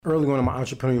Early on in my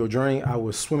entrepreneurial journey, I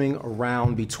was swimming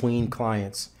around between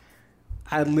clients.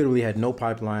 I literally had no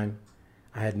pipeline.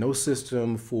 I had no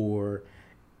system for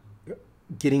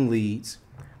getting leads.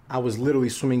 I was literally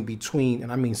swimming between,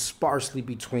 and I mean sparsely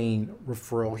between,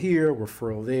 referral here,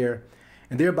 referral there.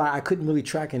 And thereby I couldn't really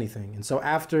track anything. And so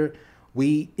after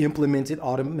we implemented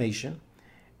automation,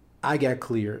 I got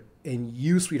clear, and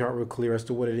you, sweetheart, were clear as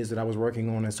to what it is that I was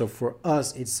working on. And so for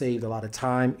us, it saved a lot of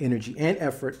time, energy, and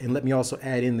effort. And let me also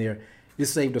add in there, it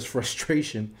saved us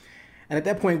frustration. And at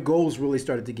that point, goals really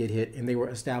started to get hit, and they were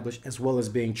established as well as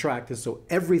being tracked. And so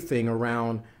everything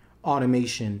around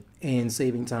automation and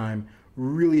saving time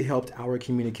really helped our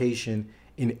communication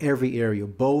in every area,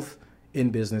 both in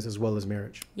business as well as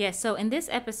marriage. Yes, so in this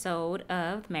episode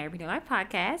of the Married Preneur Life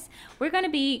podcast, we're going to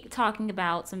be talking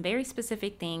about some very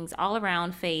specific things all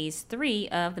around phase 3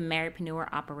 of the Married Preneur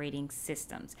operating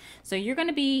systems. So you're going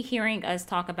to be hearing us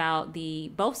talk about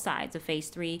both sides of phase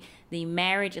 3, the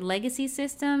marriage legacy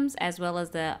systems as well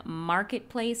as the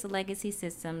marketplace legacy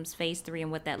systems, phase 3,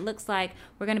 and what that looks like.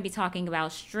 We're going to be talking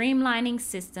about streamlining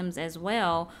systems as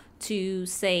well to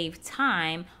save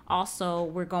time. Also,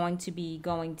 we're going to be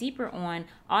going deeper on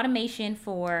automation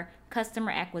for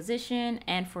customer acquisition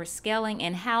and for scaling,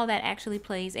 and how that actually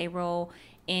plays a role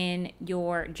in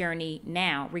your journey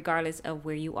now, regardless of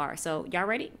where you are. So y'all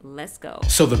ready? Let's go.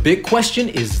 So the big question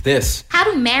is this: how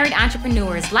do married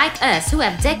entrepreneurs like us who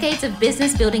have decades of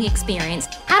business building experience,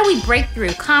 how do we break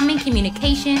through common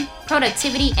communication,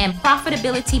 productivity, and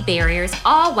profitability barriers,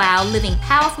 all while living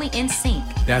powerfully in sync?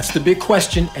 That's the big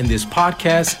question, and this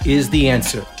podcast is the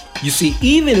answer. You see,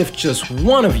 even if just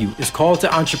one of you is called to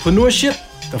entrepreneurship,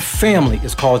 the family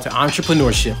is called to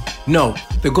entrepreneurship. No,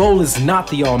 the goal is not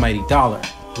the almighty dollar.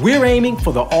 We're aiming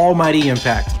for the almighty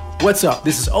impact. What's up?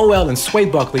 This is OL and Sway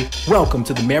Buckley. Welcome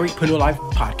to the Married Preneur Life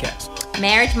podcast.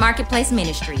 Marriage Marketplace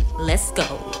Ministry. Let's go.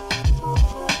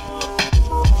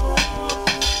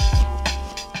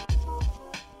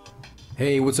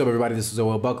 Hey, what's up, everybody? This is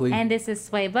OL Buckley. And this is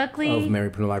Sway Buckley. Of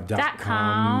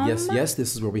MarriedPreneurLife.com. Yes,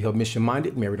 this is where we help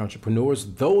mission-minded married entrepreneurs,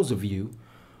 those of you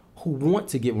who want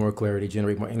to get more clarity,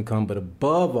 generate more income, but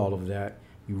above all of that,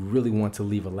 you really want to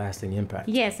leave a lasting impact.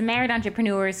 Yes, married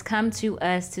entrepreneurs come to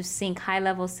us to sync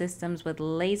high-level systems with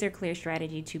laser-clear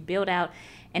strategy to build out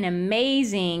an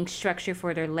amazing structure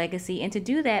for their legacy, and to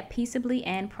do that peaceably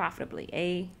and profitably.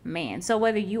 Amen. So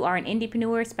whether you are an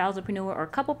indiepreneur, spousalpreneur, or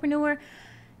couplepreneur,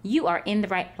 you are in the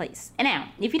right place. And now,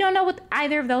 if you don't know what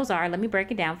either of those are, let me break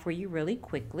it down for you really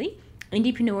quickly.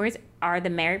 Indiepreneurs are the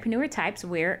marriedpreneur types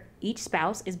where each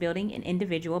spouse is building an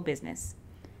individual business.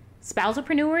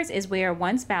 Spousalpreneurs is where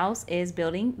one spouse is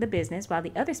building the business while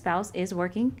the other spouse is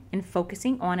working and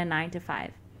focusing on a 9-to-5.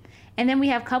 And then we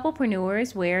have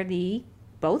couplepreneurs where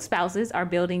both spouses are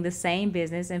building the same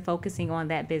business and focusing on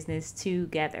that business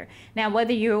together. Now,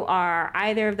 whether you are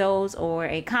either of those or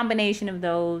a combination of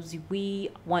those, we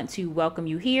want to welcome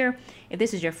you here. If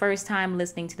this is your first time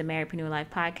listening to the Married Preneur Life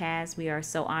podcast, we are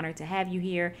so honored to have you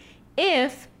here.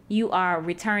 If you are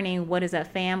returning, what is up,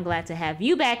 fam? Glad to have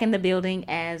you back in the building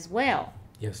as well.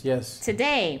 Yes.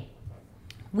 Today,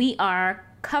 we are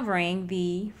covering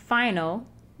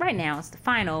right now it's the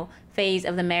final phase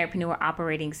of the Marriedpreneur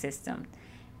operating system.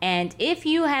 And if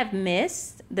you have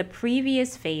missed the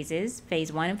previous phases,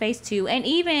 phase 1 and phase 2, and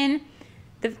even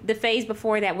the phase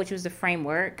before that, which was the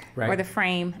framework, right, or the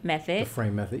frame method. The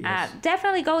frame method, yes.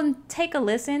 Definitely go and take a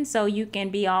listen so you can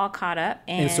be all caught up.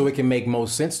 And so it can make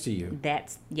most sense to you.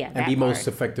 And be most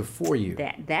effective for you.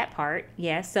 That part,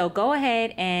 yes. So go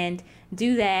ahead and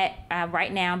do that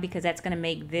right now, because that's going to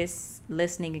make this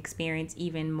listening experience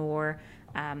even more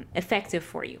effective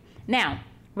for you. Now,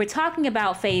 we're talking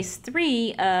about phase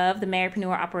 3 of the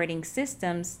Marriedpreneur operating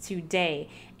systems today.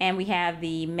 And we have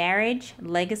the marriage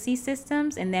legacy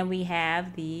systems, and then we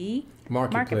have the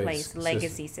marketplace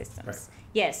legacy systems. Right.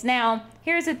 Yes. Now,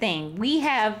 here's the thing.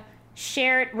 We're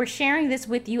sharing this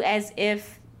with you as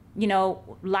if,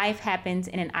 life happens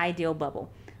in an ideal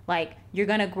bubble. Like, you're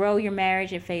going to grow your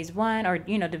marriage at phase 1, or,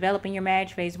 developing your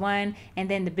marriage phase 1, and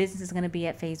then the business is going to be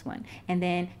at phase 1. And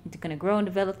then you're going to grow and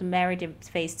develop the marriage at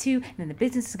phase 2, and then the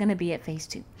business is going to be at phase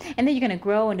 2. And then you're going to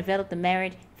grow and develop the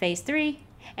marriage phase 3,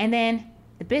 and then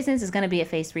the business is going to be at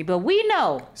phase 3. But we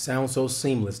know. Sounds so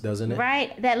seamless, doesn't it?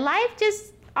 Right? That life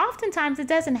oftentimes it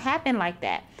doesn't happen like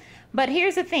that. But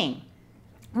here's the thing.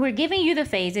 We're giving you the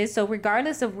phases, so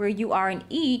regardless of where you are in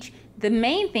each, the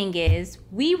main thing is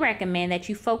we recommend that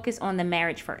you focus on the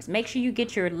marriage first. Make sure you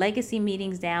get your legacy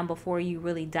meetings down before you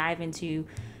really dive into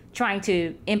trying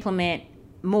to implement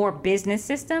more business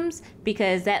systems,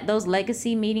 because those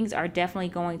legacy meetings are definitely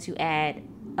going to add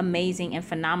amazing and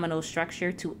phenomenal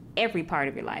structure to every part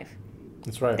of your life.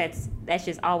 That's right. That's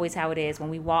just always how it is. When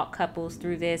we walk couples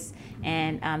through this,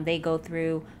 and they go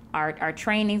through our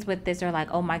trainings with this, they're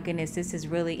like, oh my goodness, this is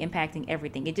really impacting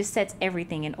everything. It just sets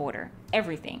everything in order,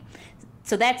 everything.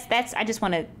 So that's I just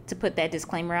wanted to put that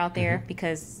disclaimer out there,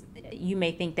 because you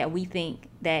may think that we think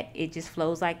that it just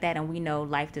flows like that, and we know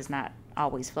life does not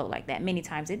always flow like that. Many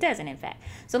times it doesn't, in fact.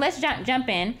 So let's jump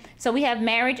in. So we have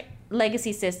marriage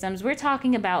legacy systems. We're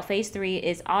talking about phase 3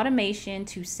 is automation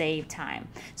to save time.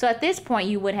 So at this point,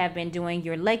 you would have been doing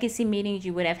your legacy meetings.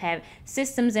 You would have had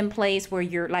systems in place where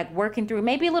you're like working through,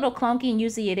 maybe a little clunky, and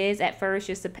usually it is at first,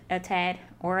 just a tad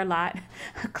or a lot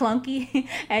clunky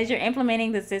as you're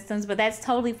implementing the systems, but that's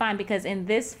totally fine, because in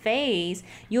this phase,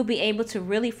 you'll be able to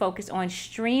really focus on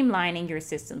streamlining your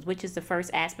systems, which is the first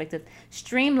aspect of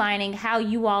streamlining how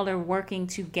you all are working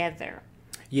together.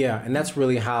 Yeah, and that's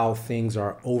really how things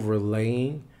are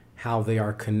overlaying, how they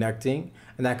are connecting.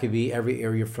 And that could be every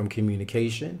area from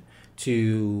communication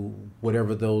to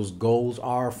whatever those goals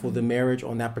are for the marriage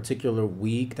on that particular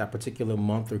week, that particular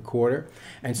month or quarter.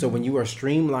 And so when you are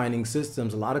streamlining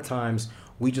systems, a lot of times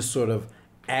we just sort of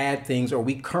add things, or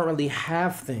we currently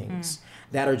have things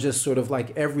that are just sort of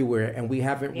like everywhere, and we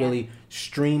haven't really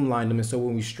streamlined them. And so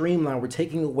when we streamline, we're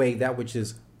taking away that which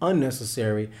is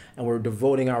unnecessary, and we're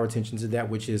devoting our attention to that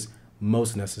which is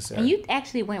most necessary. And you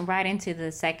actually went right into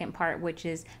the second part, which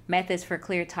is methods for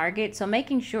clear targets. So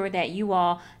making sure that you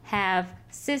all have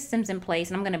systems in place,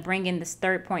 and I'm going to bring in this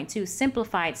third point too,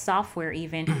 simplified software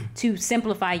even to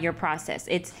simplify your process.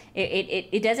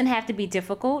 It doesn't have to be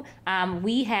difficult.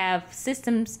 We have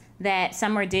systems that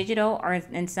some are digital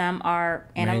and some are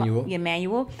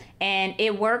manual, and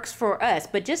it works for us.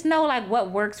 But just know like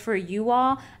what works for you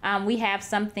all. We have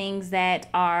some things that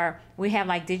we have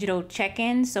like digital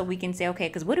check-ins, so we can say, okay,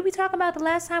 because what did we talk about the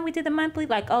last time we did the monthly?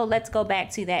 Like, oh, let's go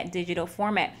back to that digital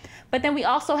format. But then we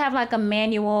also have like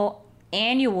a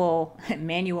annual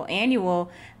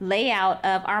layout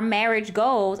of our marriage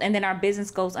goals, and then our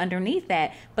business goals underneath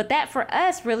that. But that for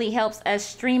us really helps us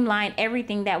streamline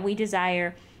everything that we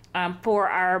desire for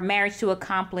our marriage to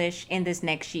accomplish in this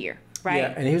next year. Right.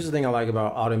 Yeah, and here's the thing I like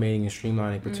about automating and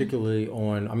streamlining, particularly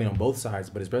on both sides,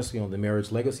 but especially on the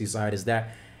marriage legacy side, is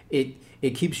that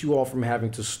it keeps you all from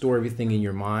having to store everything in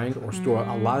your mind, or store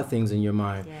a lot of things in your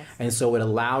mind. Yes. And so it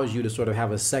allows you to sort of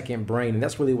have a second brain. And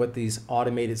that's really what these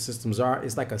automated systems are.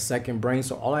 It's like a second brain.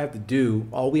 So all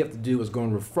we have to do is go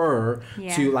and refer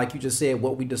to, like you just said,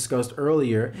 what we discussed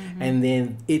earlier. And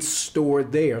then it's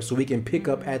stored there. So we can pick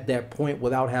up at that point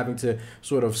without having to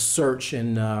sort of search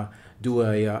and do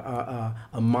a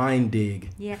mind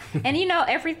dig. Yeah. And you know,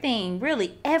 everything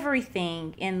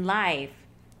in life,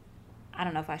 I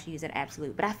don't know if I should use that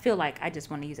absolute, but I feel like I just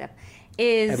want to use that.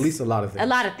 Is at least a lot of things. A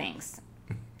lot of things.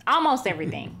 Almost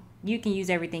everything. You can use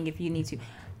everything if you need to.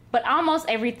 But almost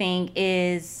everything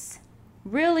is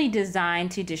really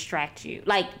designed to distract you.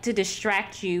 Like, to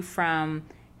distract you from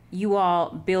you all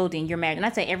building your marriage. And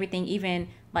I say everything, even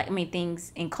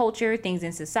things in culture, things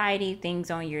in society,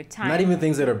 things on your time. Not even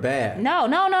things that are bad.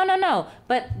 No.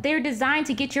 But they're designed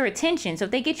to get your attention. So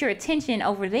if they get your attention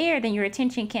over there, then your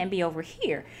attention can't be over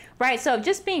here, right? So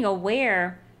just being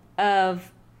aware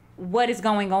of what is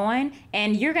going on,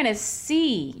 and you're going to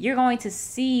see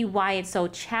why it's so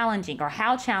challenging, or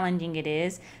how challenging it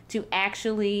is to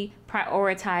actually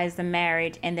prioritize the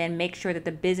marriage, and then make sure that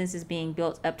the business is being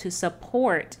built up to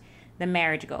support the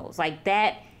marriage goals. Like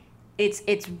that.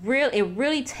 It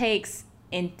really takes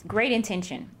great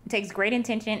intention. It takes great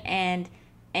intention and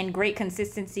great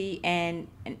consistency and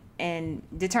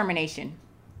determination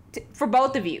for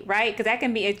both of you, right? Because it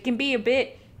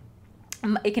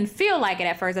can feel like it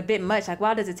at first a bit much. Like,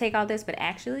 wow, does it take all this? But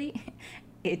actually,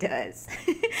 it does.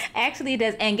 Actually, it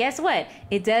does. And guess what?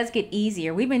 It does get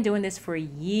easier. We've been doing this for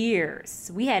years.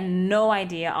 We had no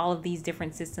idea all of these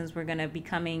different systems were going to be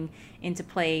coming into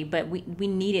play, but we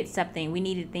needed something. We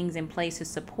needed things in place to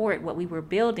support what we were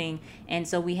building, and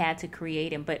so we had to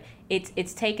create them. But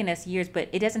it's taken us years, but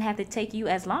it doesn't have to take you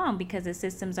as long, because the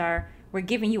systems we're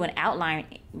giving you an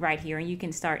outline right here, and you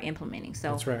can start implementing.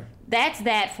 So that's right. That's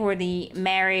that for the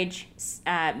marriage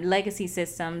legacy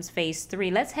systems phase 3.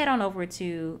 Let's head on over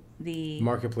to the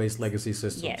marketplace legacy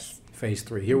systems. Yes. Phase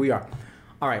 3. Here we are.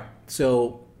 All right.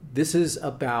 So this is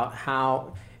about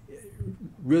how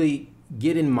really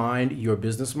get in mind your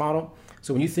business model.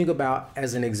 So when you think about,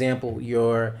 as an example,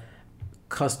 your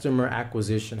customer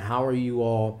acquisition, how are you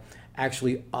all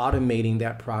actually automating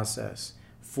that process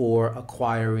for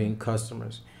acquiring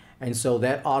customers? And so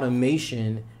that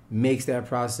automation makes that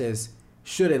process,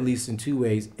 should at least in two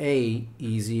ways: A,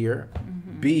 easier,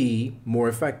 B, more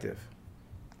effective.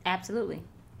 Absolutely.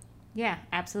 Yeah,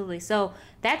 absolutely. So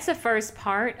that's the first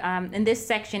part. And this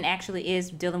section actually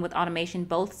is dealing with automation.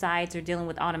 Both sides are dealing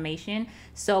with automation.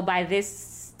 So by this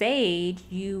stage,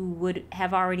 you would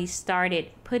have already started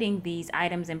putting these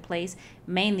items in place,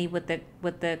 mainly with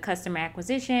the customer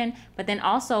acquisition, but then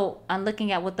also on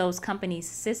looking at what those companies'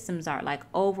 systems are like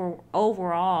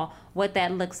overall, what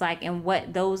that looks like and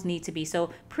what those need to be.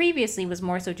 So previously was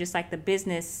more so just like the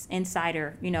business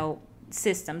insider,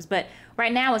 systems. But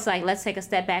right now it's like, let's take a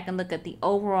step back and look at the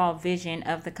overall vision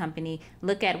of the company,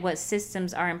 look at what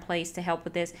systems are in place to help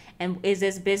with this, and is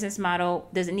this business model,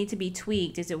 does it need to be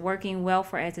tweaked, is it working well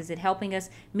for us, is it helping us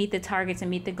meet the targets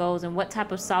and meet the goals, and what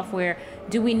type of software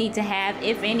do we need to have,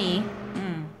 if any.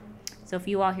 So if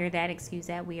you all hear that, excuse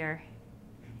that, we are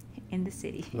in the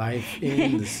city. Life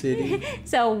in the city.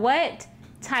 So what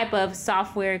type of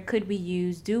software could we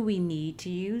use, do we need to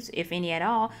use, if any at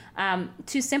all,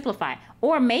 to simplify?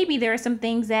 Or maybe there are some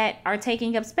things that are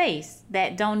taking up space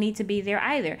that don't need to be there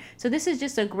either. So this is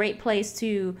just a great place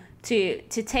to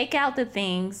take out the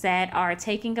things that are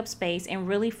taking up space and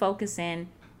really focus in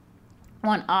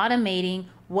on automating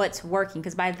what's working,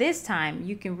 because by this time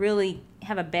you can really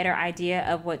have a better idea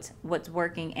of what's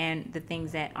working and the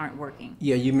things that aren't working.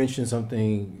 Yeah, you mentioned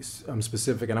something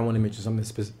specific, and I want to mention something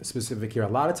specific here. A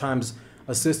lot of times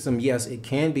a system, yes, it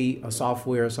can be a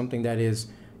software, something that is,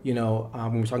 when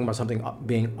we're talking about something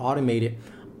being automated.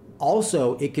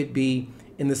 Also, it could be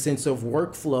in the sense of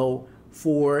workflow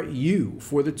for you,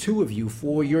 for the two of you,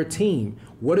 for your team.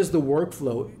 What is the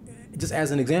workflow? Just as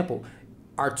an example,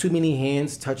 are too many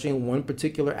hands touching one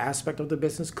particular aspect of the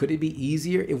business? Could it be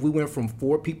easier if we went from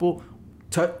 4 people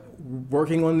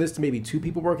working on this to maybe 2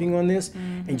 people working on this,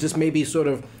 and just maybe sort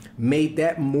of made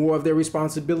that more of their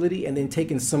responsibility, and then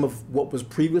taking some of what was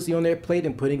previously on their plate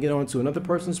and putting it onto another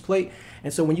person's plate?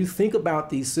 And so when you think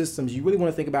about these systems, you really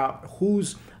want to think about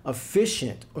who's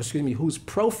who's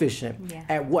proficient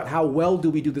at what, how well do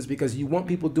we do this? Because you want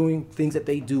people doing things that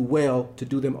they do well to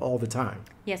do them all the time.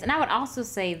 Yes, and I would also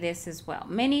say this as well.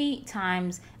 Many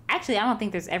times, actually, I don't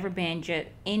think there's ever been just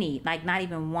any, like not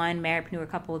even one marriedpreneur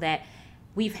couple that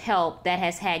we've helped that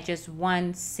has had just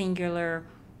one singular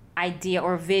idea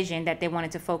or vision that they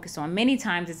wanted to focus on. Many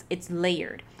times it's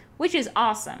layered, which is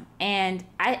awesome. And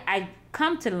I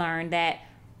come to learn that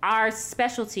our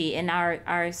specialty and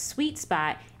our sweet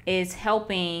spot is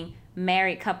helping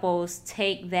married couples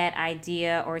take that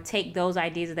idea or take those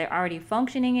ideas that they're already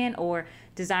functioning in or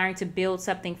desiring to build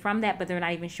something from that, but they're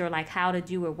not even sure like how to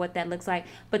do or what that looks like,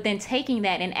 but then taking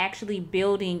that and actually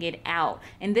building it out.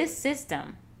 And this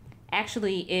system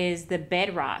actually is the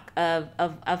bedrock of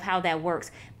how that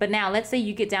works. But now let's say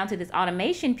you get down to this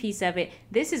automation piece of it.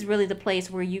 This is really the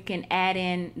place where you can add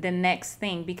in the next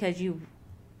thing, because you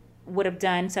would have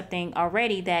done something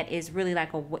already that is really like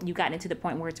you got into the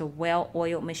point where it's a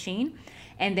well-oiled machine,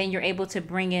 and then you're able to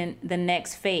bring in the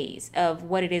next phase of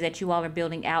what it is that you all are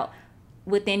building out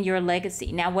within your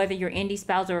legacy. Now, whether you're indie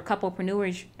spouse or a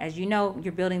couplepreneurs, as you know,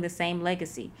 you're building the same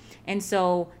legacy. And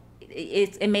so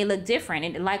it may look different,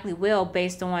 and it likely will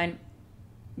based on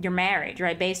your marriage,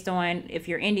 right? Based on if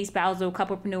you're indie spousal,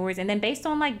 couplepreneurs, and then based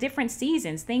on like different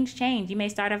seasons, things change. You may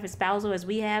start off as spousal as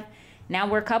we have. Now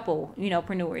we're couple,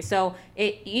 preneurs. So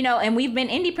and we've been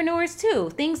indiepreneurs too.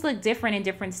 Things look different in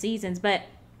different seasons, but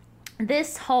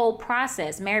this whole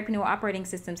process, Marriedpreneur Operating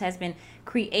Systems, has been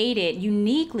created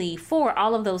uniquely for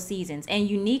all of those seasons and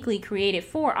uniquely created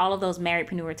for all of those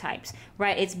marriedpreneur types,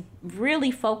 right? It's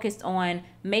really focused on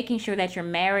making sure that your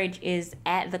marriage is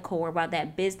at the core, about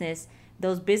that business,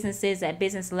 those businesses, that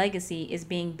business legacy is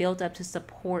being built up to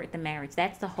support the marriage.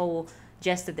 That's the whole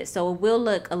gist of this. So it will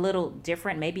look a little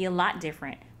different, maybe a lot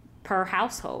different per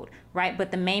household, right? But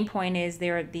the main point is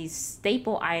there are these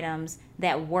staple items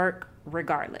that work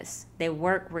regardless. They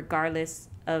work regardless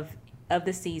of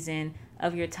the season,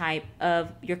 of your type, of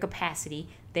your capacity.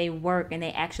 They work and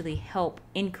they actually help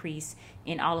increase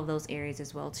in all of those areas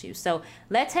as well too. So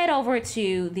let's head over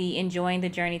to the enjoying the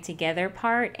journey together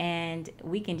part, and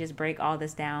we can just break all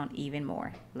this down even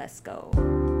more. Let's go.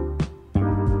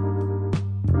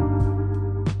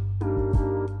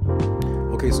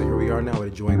 Okay, so here we are now at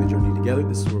Enjoying the Journey Together.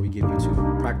 This is where we give you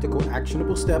 2 practical,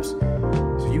 actionable steps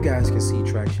so you guys can see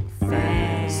traction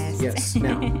fast. Yes.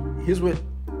 Now, here's what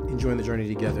Enjoying the Journey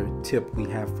Together tip we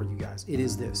have for you guys. It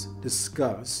is this: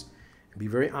 discuss and be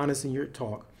very honest in your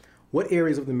talk. What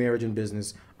areas of the marriage and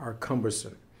business are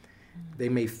cumbersome? They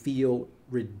may feel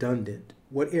redundant.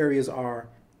 What areas are,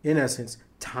 in essence,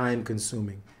 time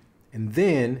consuming? And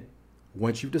then,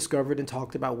 once you've discovered and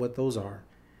talked about what those are,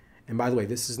 and by the way,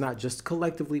 this is not just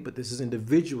collectively, but this is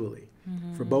individually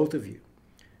for both of you,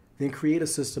 then create a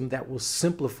system that will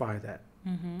simplify that.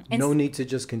 No need to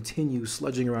just continue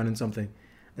sludging around in something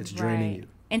that's draining you.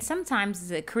 And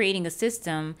sometimes creating a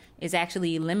system is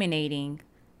actually eliminating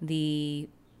the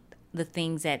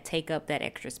things that take up that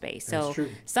extra space. So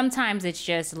sometimes it's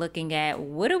just looking at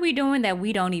what are we doing that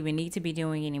we don't even need to be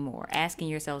doing anymore. Asking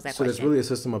yourselves that question. So there's really a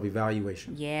system of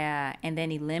evaluation. Yeah, and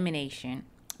then elimination.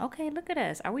 Okay, look at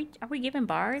us. Are we giving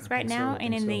bars right now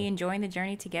and in the enjoying the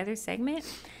journey together segment?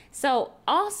 So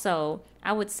also,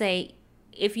 I would say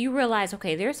if you realize,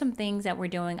 okay, there are some things that we're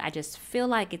doing, I just feel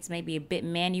like it's maybe a bit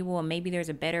manual, and maybe there's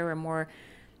a better or more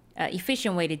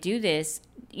efficient way to do this,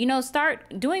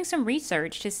 start doing some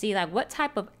research to see like what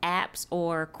type of apps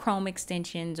or Chrome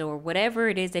extensions or whatever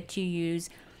it is that you use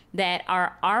that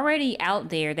are already out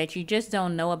there that you just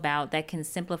don't know about that can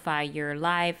simplify your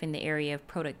life in the area of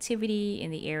productivity, in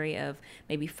the area of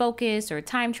maybe focus or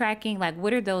time tracking. Like,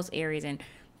 what are those areas? And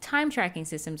time tracking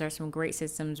systems are some great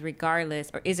systems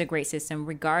is a great system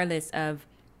regardless of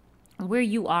where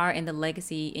you are in the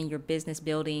legacy, in your business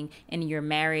building, in your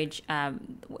marriage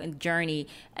journey.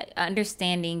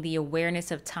 Understanding the awareness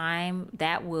of time,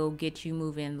 that will get you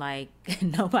moving like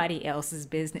nobody else's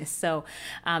business. So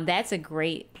that's a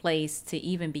great place to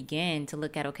even begin to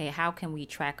look at, okay, how can we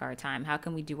track our time? How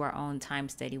can we do our own time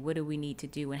study? What do we need to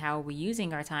do? And how are we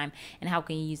using our time? And how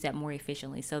can you use that more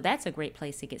efficiently? So that's a great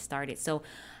place to get started. So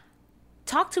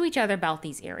talk to each other about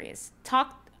these areas.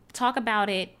 Talk about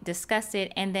it, discuss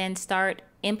it, and then start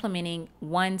implementing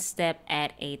one step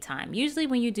at a time. Usually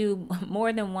when you do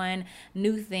more than one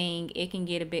new thing, it can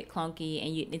get a bit clunky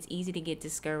and it's easy to get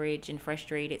discouraged and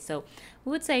frustrated. So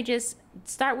we would say just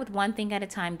start with one thing at a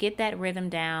time, get that rhythm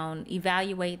down,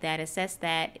 evaluate that, assess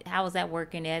that. How is that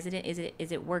working? Is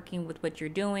it working with what you're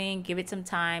doing? Give it some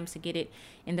time to get it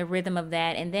in the rhythm of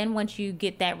that. And then once you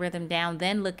get that rhythm down,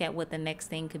 then look at what the next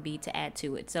thing could be to add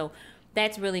to it. So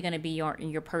that's really going to be your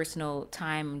personal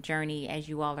time journey as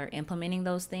you all are implementing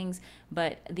those things.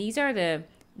 But these are the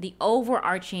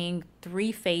overarching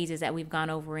 3 phases that we've gone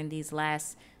over in these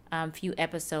last few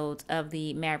episodes of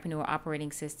the Marriedpreneur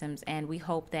Operating Systems. And we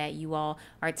hope that you all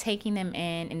are taking them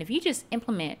in. And if you just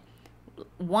implement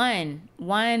one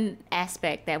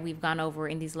aspect that we've gone over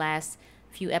in these last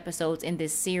few episodes in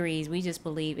this series, we just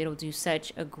believe it'll do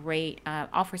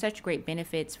offer such great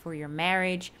benefits for your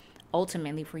marriage,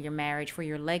 ultimately for your marriage, for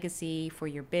your legacy, for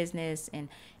your business, and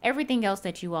everything else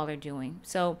that you all are doing.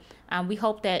 So we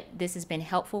hope that this has been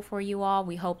helpful for you all.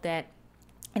 We hope that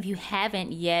if you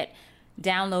haven't yet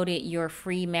downloaded your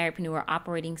free Marriedpreneur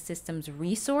Operating Systems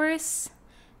resource,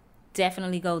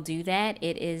 definitely go do that.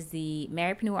 It is the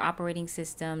Marriedpreneur Operating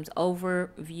Systems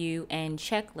overview and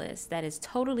checklist that is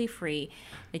totally free,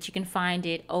 that you can find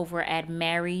it over at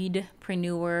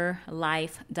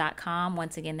marriedpreneurlife.com.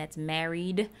 Once again, that's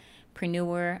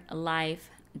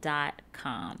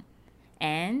marriedpreneurlife.com.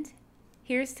 And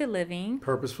here's to living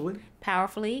purposefully,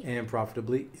 powerfully, and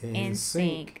profitably in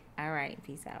sync. All right,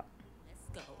 peace out. Let's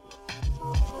go.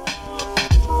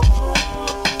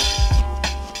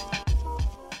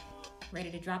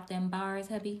 Ready to drop them bars,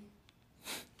 hubby?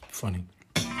 Funny.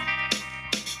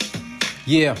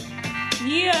 Yeah,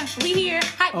 we here.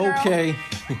 Hype girl. Okay.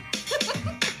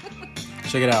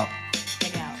 Check it out.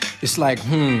 It's like,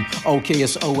 okay,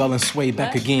 it's OL and Sway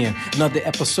back again. Another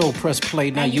episode, press play,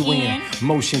 now you in.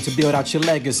 Motion to build out your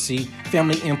legacy.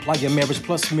 Family, employer, marriage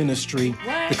plus ministry.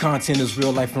 What? The content is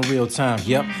real life in real time.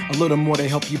 Yep, a little more to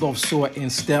help you both soar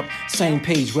in step. Same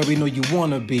page where we know you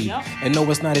wanna be. Yep. And no,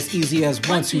 it's not as easy as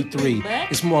 1, 2, 3. But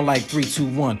it's more like 3, 2,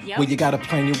 1. Yep. Where you gotta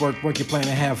plan your work your plan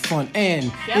and have fun.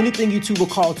 And anything you two will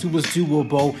call to is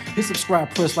doable. Hit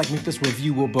subscribe, press like, make this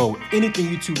reviewable. Anything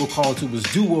you two will call to is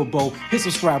doable. Hit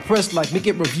subscribe, press like, make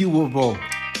it reviewable.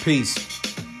 Peace.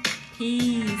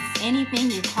 Anything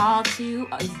you call to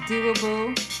is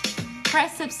doable.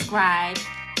 Press subscribe.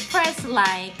 Press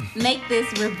like. Make this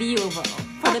reviewable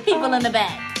for the people in the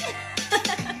back.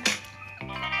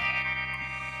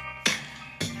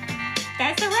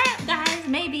 That's a wrap, guys.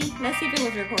 Maybe. Let's see if it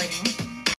was recording.